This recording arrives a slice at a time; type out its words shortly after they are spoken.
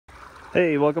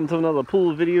Hey, welcome to another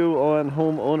pool video on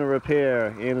home owner repair.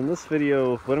 And in this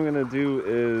video, what I'm going to do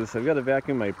is I've got to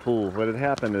vacuum my pool. What had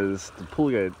happened is the pool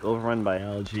got overrun by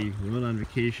algae. We went on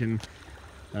vacation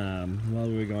while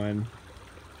we were gone.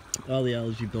 All the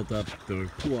algae built up.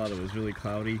 The pool water was really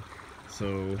cloudy.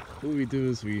 So what we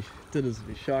we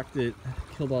shocked it,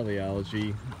 killed all the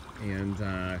algae, and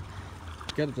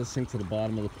got it to sink to the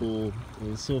bottom of the pool. It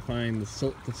was so fine, the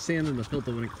sand in the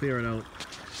filter wouldn't clear it out.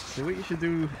 So what you should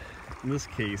do in this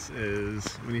case is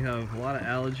when you have a lot of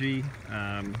algae,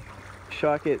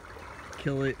 shock it,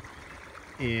 kill it,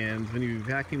 and when you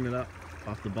vacuum it up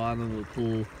off the bottom of the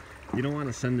pool, you don't want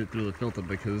to send it through the filter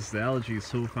because the algae is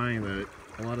so fine that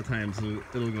a lot of times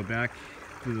it'll go back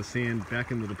through the sand,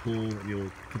 back into the pool, and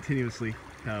you'll continuously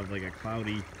have like a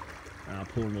cloudy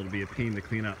pool, and it'll be a pain to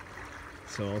clean up.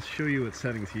 So I'll show you what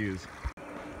setting to use.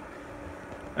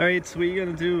 Alright, so what you're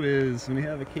going to do is when you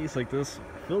have a case like this,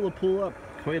 fill the pool up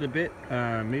quite a bit,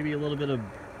 maybe a little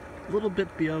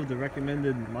bit below the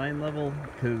recommended line level,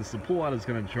 because the pool water is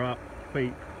going to drop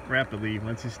quite rapidly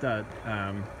once you start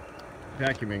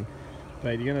vacuuming.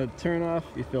 But you're going to turn off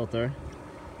your filter,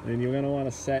 then you're going to want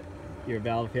to set your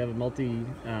valve. If you have a multi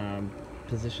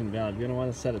position valve, you're going to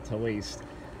want to set it to waste.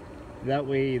 That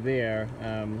way there,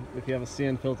 if you have a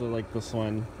sand filter like this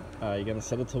one, you're going to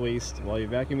set it to waste. While you're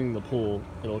vacuuming the pool,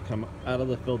 it'll come out of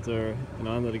the filter and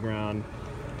onto the ground,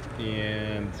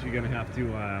 and you're going to have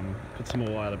to put some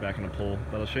more water back in the pool.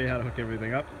 But I'll show you how to hook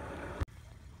everything up.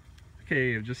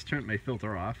 Okay, I've just turned my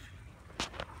filter off.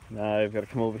 Now I've got to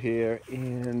come over here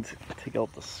and take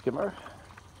out the skimmer.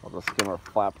 Well, the skimmer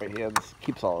flap right here, this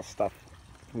keeps all the stuff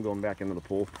from going back into the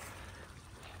pool.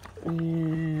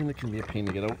 And it can be a pain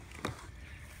to get out.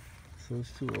 So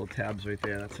there's two little tabs right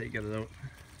there, that's how you get it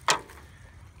out.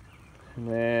 And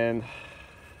then,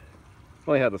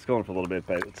 well, I had this going for a little bit,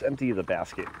 but let's empty the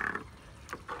basket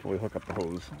before we hook up the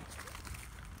hose.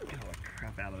 Get all the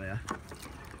crap out of there.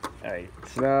 Alright,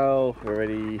 so now we're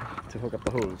ready to hook up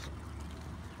the hose.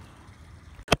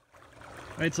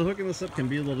 Alright, so hooking this up can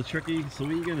be a little tricky. So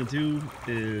what you're going to do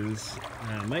is,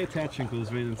 my attachment goes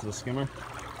right into the skimmer.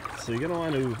 So you're going to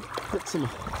want to put some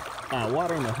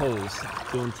water in the hose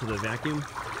going to the vacuum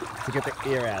to get the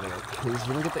air out of it. Because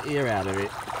when you get the air out of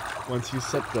it, once you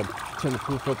turn the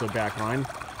pool filter back on,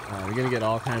 you're going to get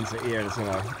all kinds of air, and it's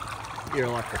going to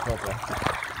airlock the filter.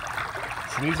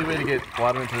 So an easy way to get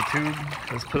water into the tube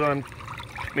is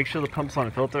make sure the pump's on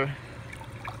the filter,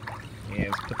 and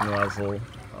just put the nozzle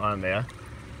on there.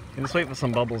 And just wait for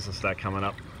some bubbles to start coming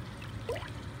up.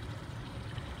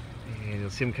 And you'll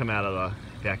see them come out of the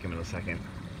vacuum in a second.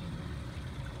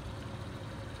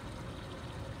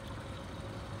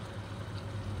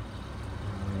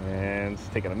 And it's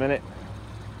taking a minute.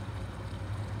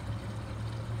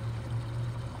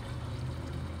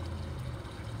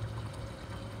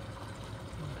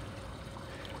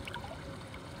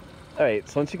 Alright,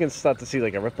 so once you can start to see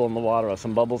like a ripple in the water or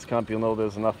some bubbles come up, you'll know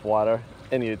there's enough water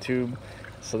in your tube.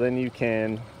 So then you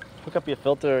can hook up your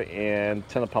filter and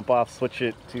turn the pump off, switch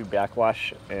it to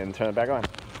backwash, and turn it back on.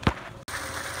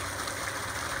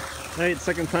 Alright,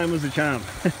 second time was a charm.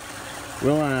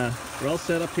 We're all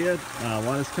set up here.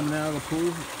 Water's coming out of the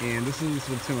pool, and this is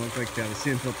what it's going to look like to have a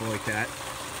sand filter like that.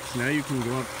 So now you can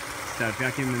go up, start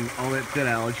vacuuming all that dead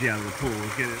algae out of the pool.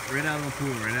 Get it right out of the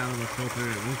pool, right out of the filter.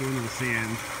 It won't go into the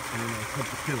sand, and then it'll help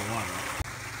to clear the water up.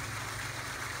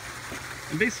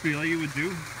 And basically all you would do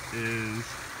is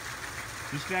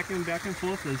just vacuum back and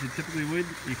forth as you typically would.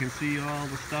 You can see all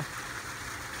the stuff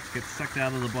gets sucked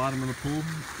out of the bottom of the pool,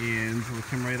 and it'll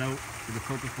come right out to the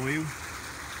filter for you.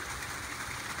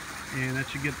 And that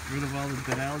should get rid of all the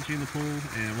dead algae in the pool,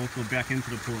 and it won't go back into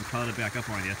the pool and cloud it back up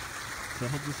on you. So I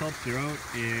hope this helps you out,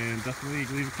 and definitely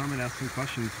leave a comment, ask some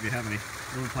questions if you have any.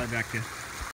 We'll reply back to you.